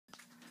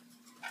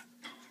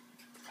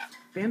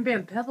Bam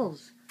Bam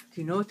Pebbles,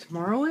 do you know what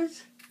tomorrow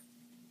is?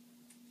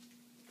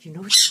 Do you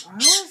know what tomorrow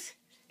is?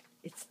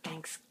 It's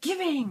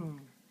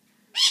Thanksgiving.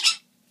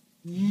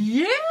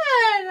 Yeah,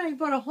 I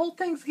bought a whole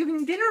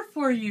Thanksgiving dinner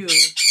for you.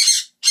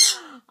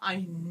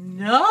 I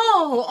know.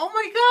 Oh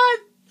my God.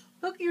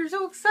 Look, you're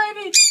so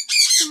excited.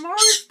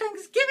 Tomorrow's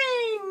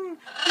Thanksgiving.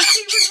 Your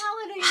favorite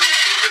holiday, your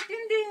favorite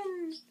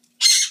din-din.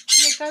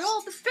 I got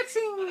all the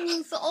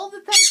fixings, all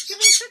the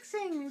Thanksgiving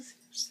fixings.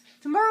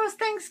 Tomorrow's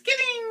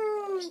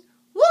Thanksgiving.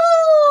 Woo!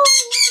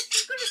 Almost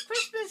as good as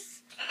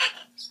Christmas.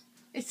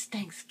 It's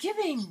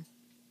Thanksgiving.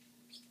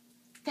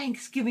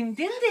 Thanksgiving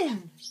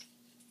din-din.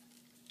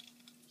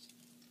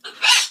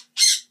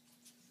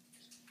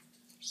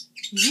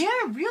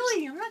 Yeah,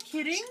 really, I'm not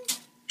kidding.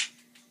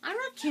 I'm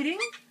not kidding.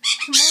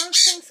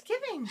 Tomorrow's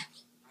Thanksgiving.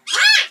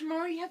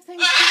 Tomorrow you have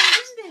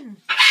Thanksgiving din-din.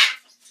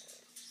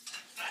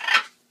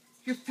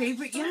 Your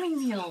favorite yummy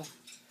meal.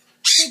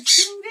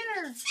 Thanksgiving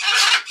dinner.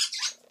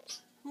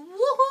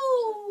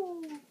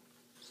 Woohoo!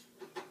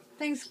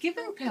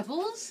 Thanksgiving,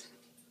 Pebbles.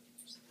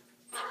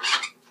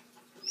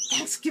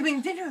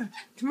 Thanksgiving dinner.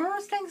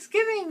 Tomorrow's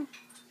Thanksgiving.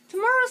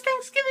 Tomorrow's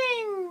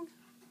Thanksgiving.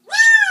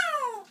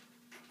 Wow!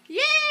 Yay!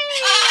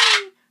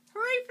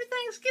 Hooray for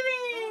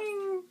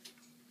Thanksgiving!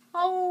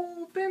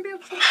 Oh, Bam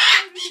Bam's so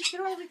excited he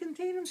can hardly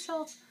contain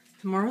himself.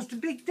 Tomorrow's the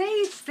big day.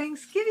 It's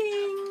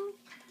Thanksgiving.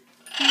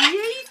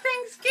 Yay,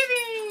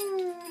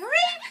 Thanksgiving!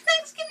 Hooray for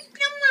Thanksgiving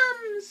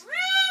num-nums!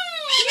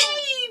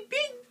 Yay,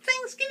 big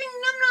Thanksgiving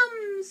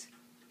num-nums!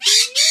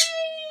 Yay,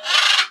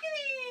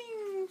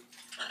 Thanksgiving!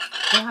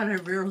 God, I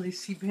rarely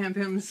see Bam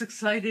Bam this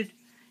excited.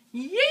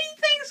 Yay,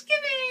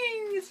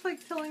 Thanksgiving! It's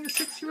like telling a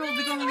 6-year-old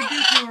to go to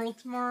Disney World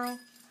tomorrow.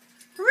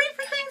 Hooray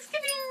for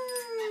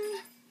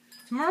Thanksgiving!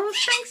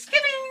 Tomorrow's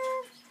Thanksgiving!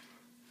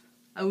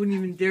 I wouldn't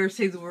even dare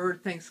say the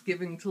word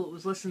Thanksgiving until it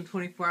was less than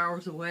 24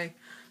 hours away.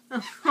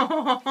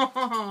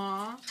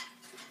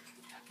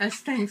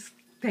 That's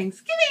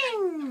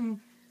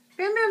Thanksgiving!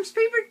 Bam Bam's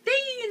favorite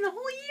day in the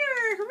whole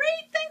year!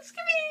 Hooray,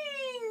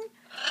 Thanksgiving!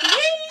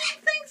 Yay,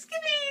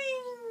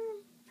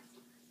 Thanksgiving!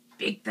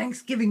 Big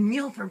Thanksgiving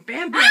meal for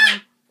Bam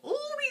Bam!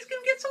 Oh, he's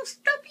gonna get so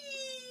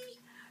stuffy!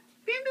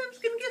 Bam Bam's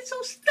gonna get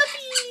so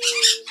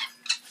stuffy!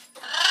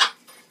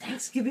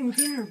 Thanksgiving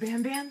dinner,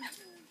 Bam Bam.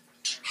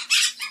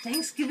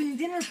 Thanksgiving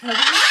dinner, Pebble.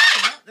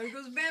 Oh, there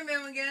goes Bam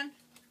Bam again.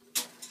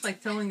 It's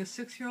like telling a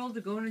 6-year-old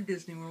to go into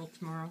Disney World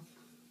tomorrow.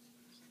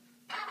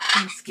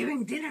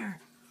 Thanksgiving dinner.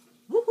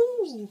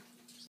 Woohoo!